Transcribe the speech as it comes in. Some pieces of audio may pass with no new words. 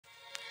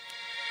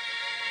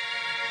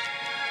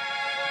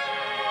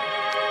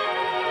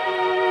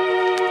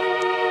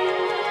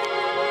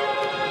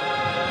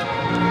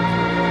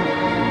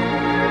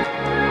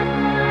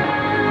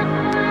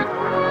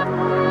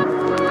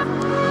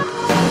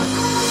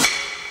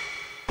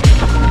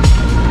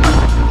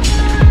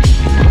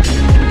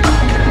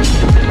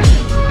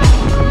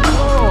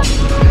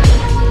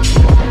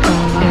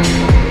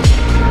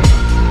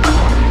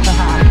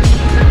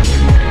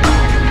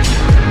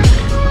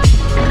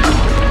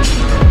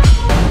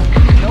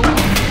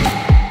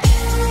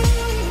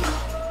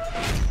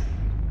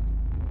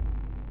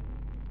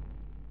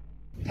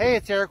Hey,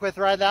 it's Eric with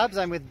Ride Labs.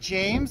 I'm with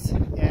James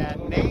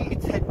and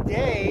Nate.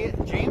 Today,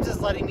 James is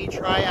letting me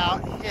try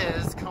out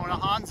his Kona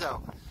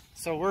Honzo.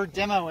 So we're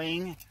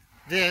demoing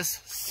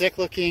this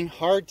sick-looking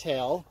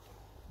hardtail.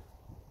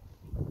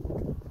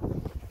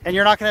 And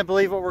you're not going to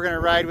believe what we're going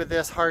to ride with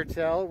this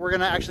hardtail. We're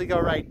going to actually go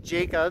ride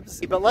Jacob's.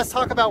 But let's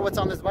talk about what's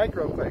on this bike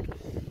real quick.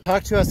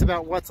 Talk to us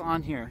about what's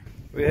on here.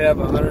 We have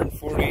a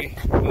 140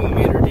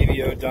 millimeter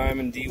DVO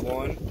Diamond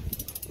D1.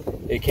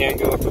 It can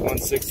go up to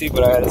 160,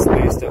 but I had it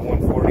spaced at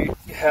 140.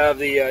 You have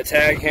the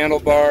tag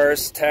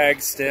handlebars, tag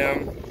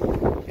stem,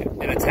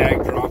 and a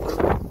tag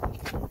dropper.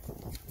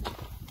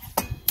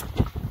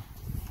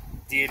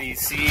 Deity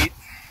seat,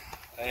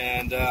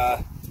 and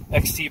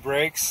XT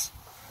brakes.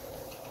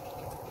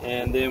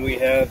 And then we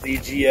have the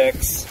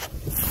GX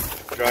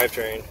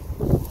drivetrain.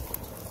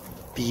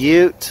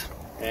 Beaut.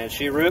 And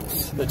she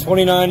rips the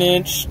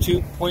 29-inch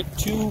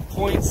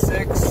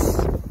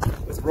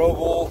 2.6 with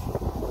Roval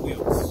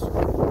wheels.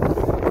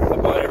 I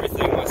bought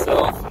everything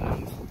myself,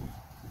 and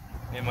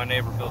me and my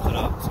neighbor built it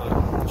up, so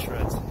it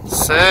shreds.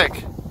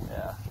 Sick.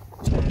 Yeah.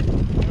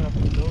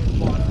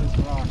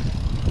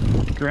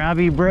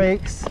 Grabby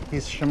brakes.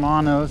 These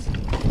Shimano's.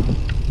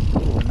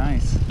 Ooh,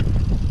 nice.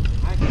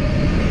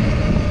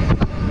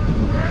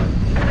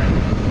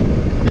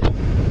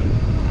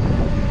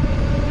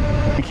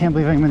 I can't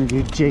believe I'm going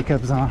to do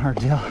Jacob's on a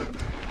hardtail.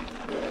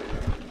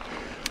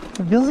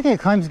 It feels like it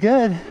climbs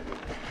good. I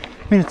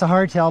mean, it's a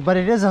hardtail, but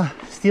it is a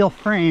steel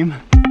frame.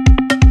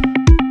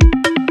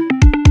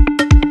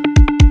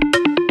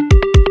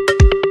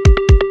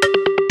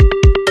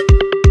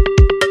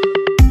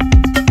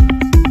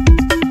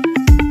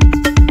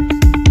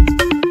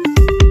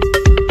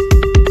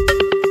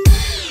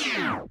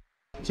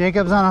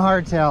 Jacob's on a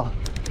hardtail.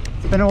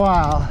 It's been a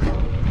while.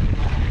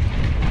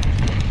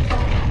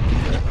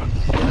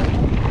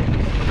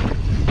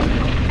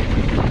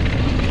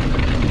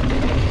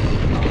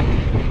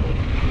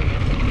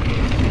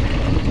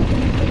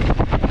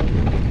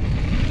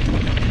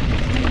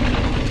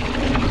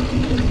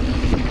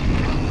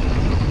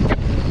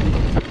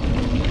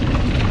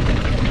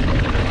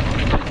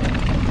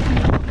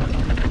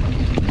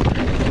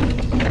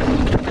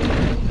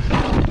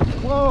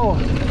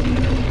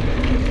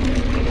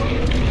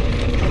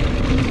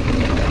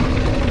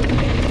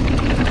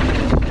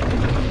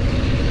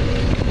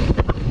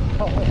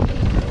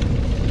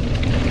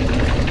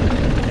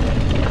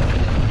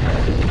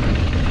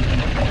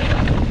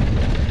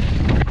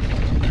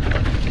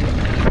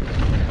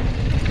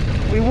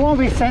 We won't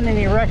be setting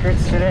any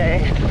records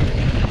today,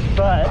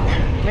 but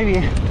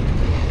maybe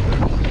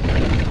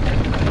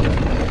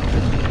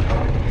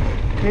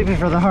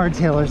for the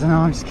hardtailers. No,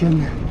 I'm just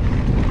kidding.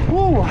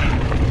 Woo!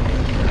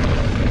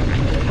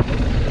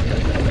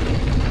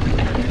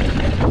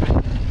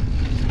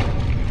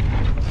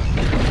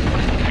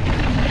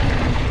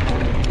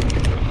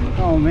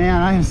 Oh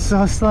man, I am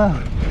so slow.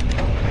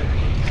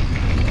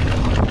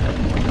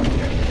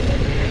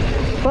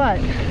 But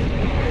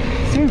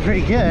it's doing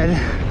pretty good.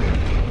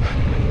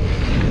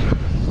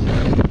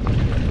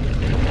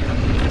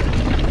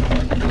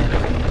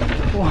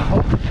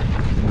 Wow.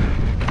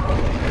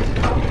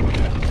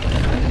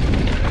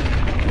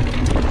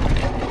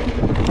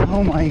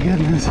 Oh my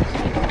goodness.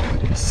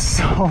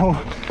 So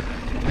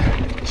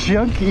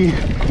junky.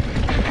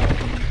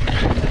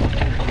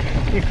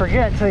 You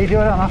forget till you do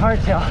it on a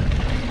hardtail.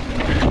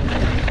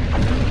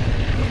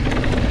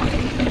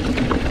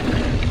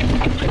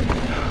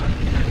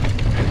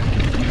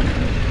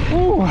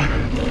 Ooh.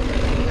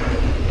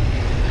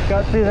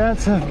 Got through that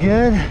stuff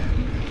good.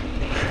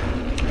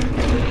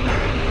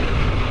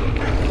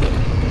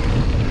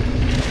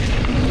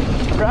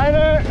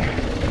 Rider!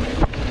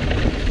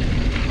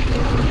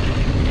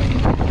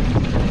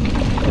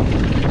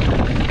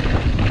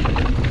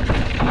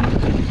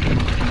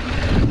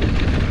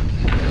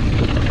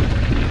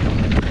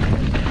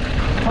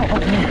 Oh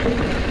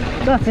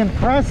man, that's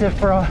impressive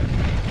for a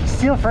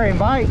steel frame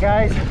bike,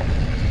 guys.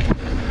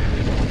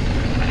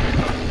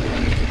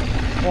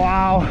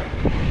 Wow.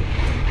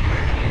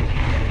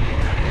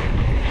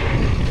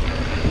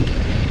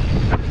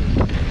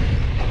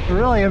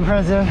 Really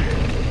impressive.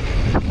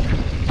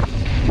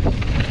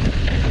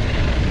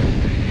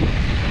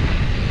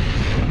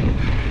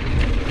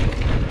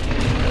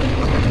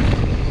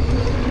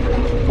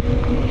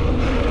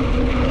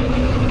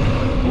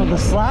 Well, the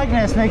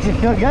slackness makes you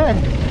feel good.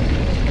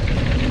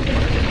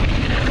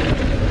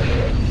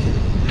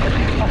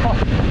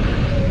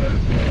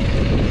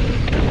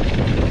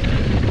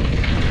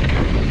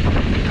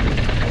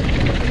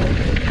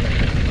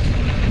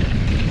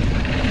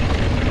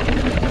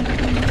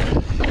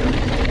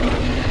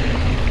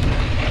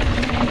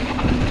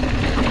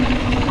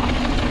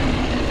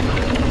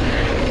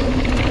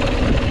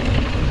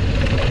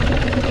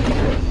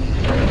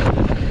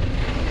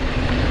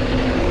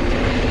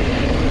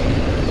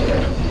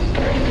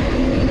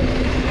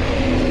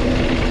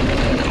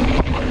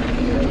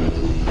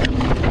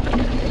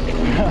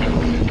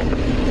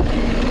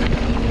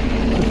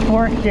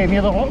 Fork gave me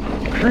a little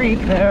creep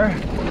there.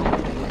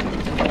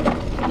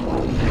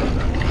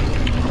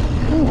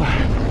 Ooh.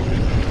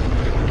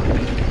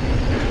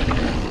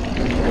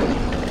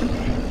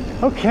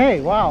 Okay,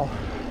 wow.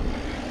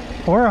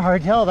 For a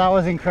hardtail, that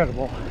was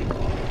incredible.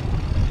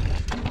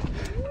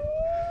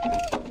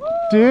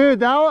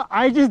 Dude,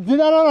 I just did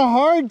that on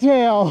a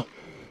hardtail.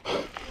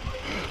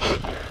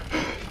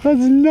 That's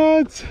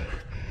nuts.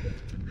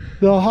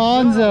 The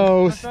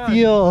Honzo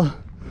Steel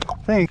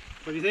thing.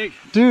 What do you think?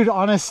 Dude,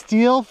 on a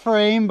steel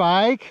frame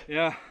bike?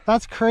 Yeah.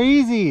 That's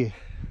crazy.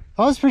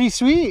 That was pretty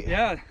sweet.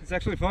 Yeah, it's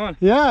actually fun.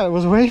 Yeah, it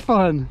was way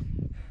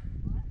fun.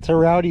 It's a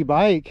rowdy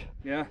bike.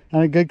 Yeah.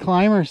 And a good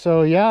climber,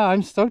 so yeah,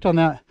 I'm stoked on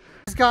that.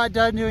 Just got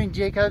done doing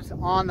Jacobs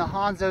on the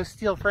Honzo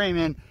Steelframe,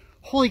 and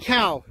holy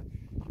cow,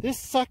 this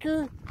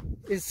sucker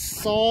is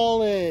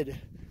solid.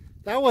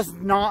 That was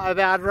not a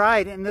bad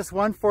ride, and this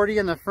 140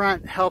 in the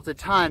front helped a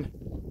ton.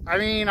 I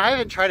mean, I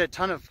haven't tried a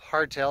ton of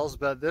hardtails,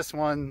 but this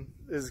one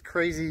is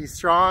crazy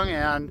strong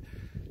and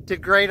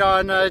did great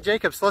on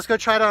Jacobs. So let's go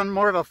try it on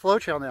more of a flow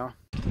trail now.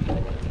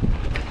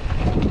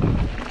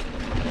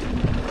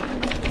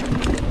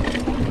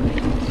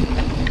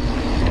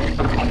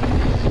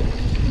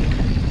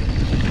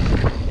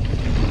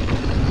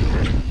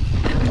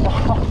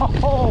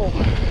 Oh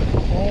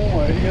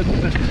my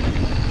goodness.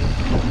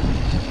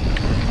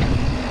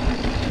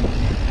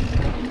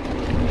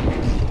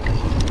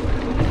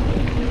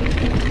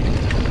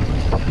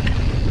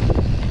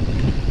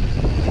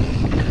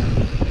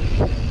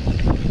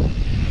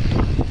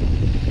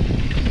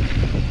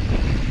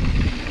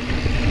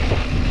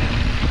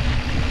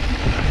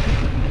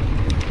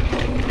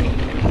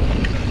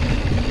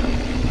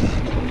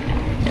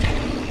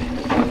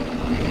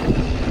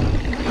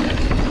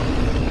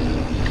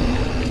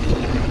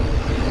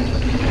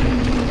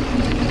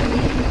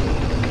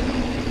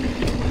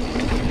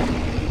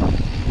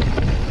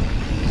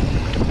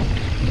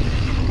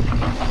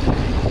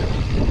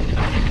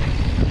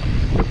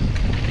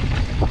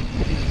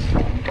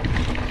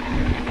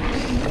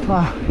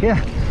 Yeah,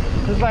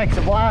 this bike's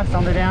a blast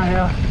on the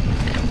downhill,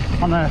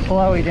 on the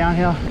flowy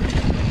downhill.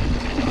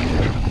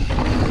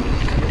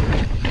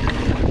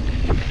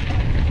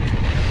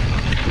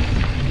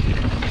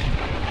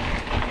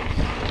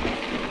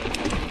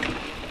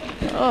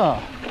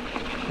 Oh,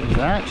 there's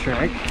that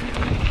trick.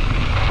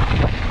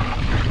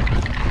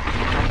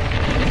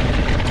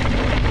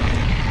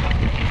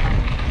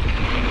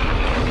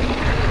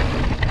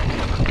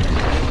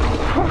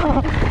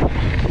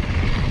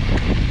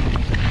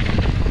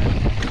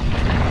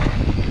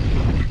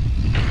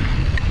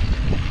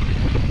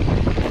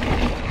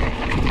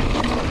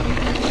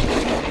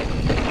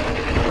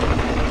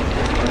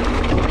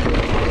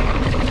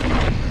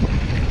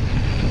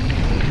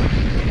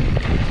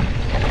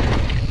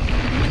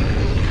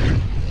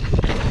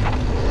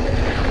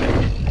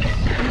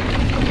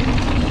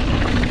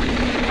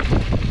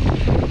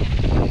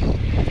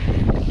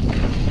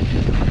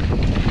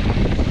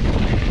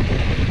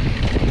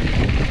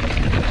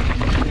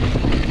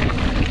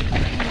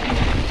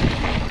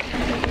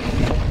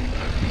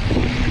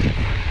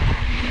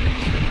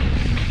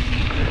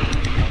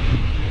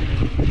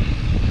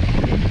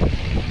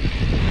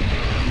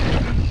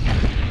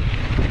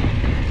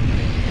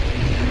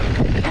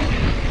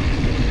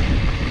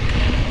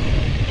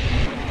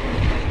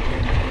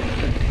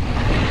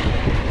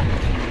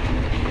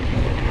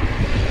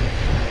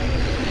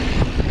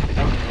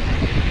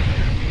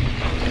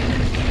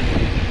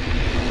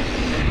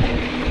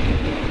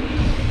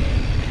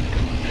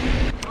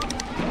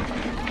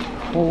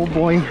 Oh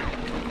boy.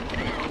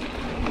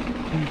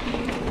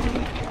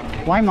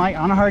 Limelight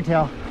on a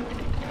hardtail.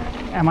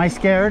 Am I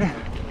scared?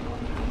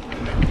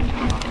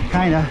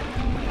 Kinda.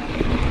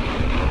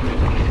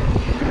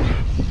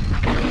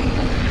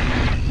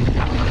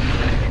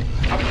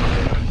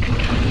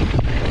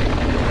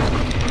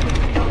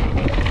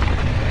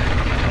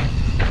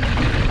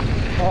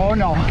 Oh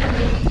no.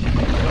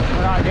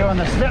 We're not doing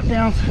the step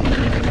downs.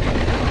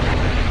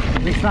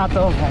 At least not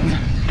those ones.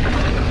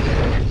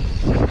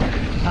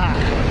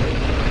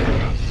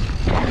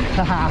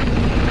 Haha.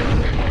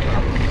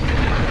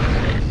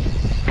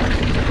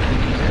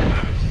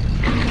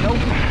 Nope.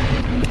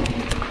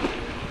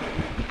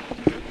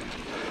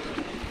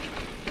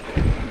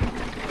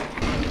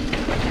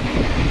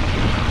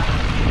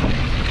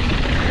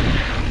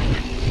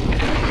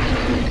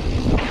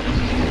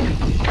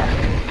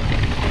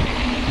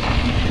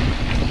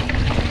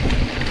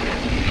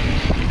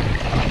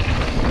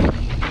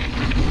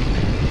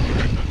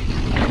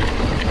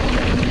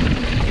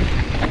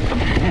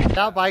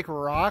 That bike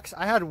rocks.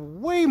 I had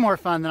way more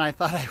fun than I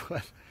thought I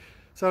would.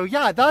 So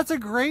yeah, that's a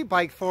great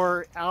bike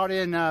for out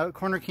in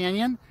Corner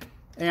Canyon.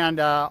 And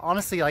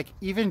honestly, like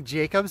even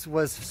Jacobs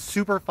was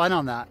super fun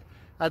on that.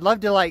 I'd love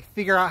to like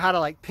figure out how to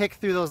like pick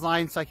through those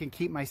lines so I can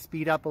keep my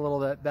speed up a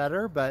little bit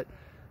better. But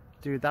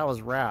dude, that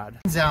was rad.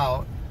 Turns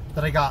out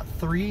that I got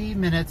 3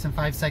 minutes and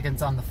 5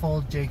 seconds on the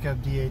full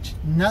Jacob DH.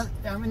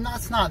 I mean,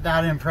 that's not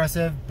that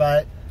impressive,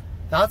 but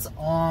that's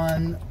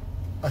on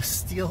a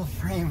steel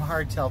frame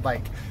hardtail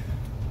bike.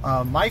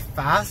 My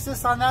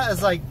fastest on that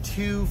is like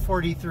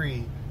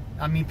 2:43.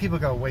 I mean, people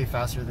go way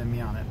faster than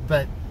me on it,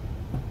 but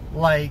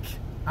like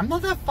I'm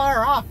not that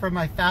far off from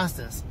my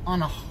fastest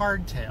on a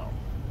hardtail.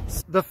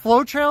 The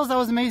flow trails, that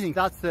was amazing.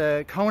 That's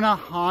the Kona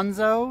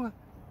Honzo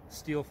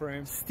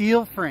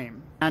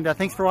Steelframe. And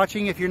thanks for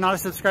watching. If you're not a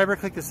subscriber,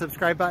 click the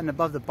subscribe button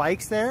above the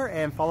bikes there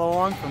and follow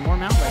along for more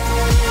mountain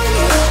biking.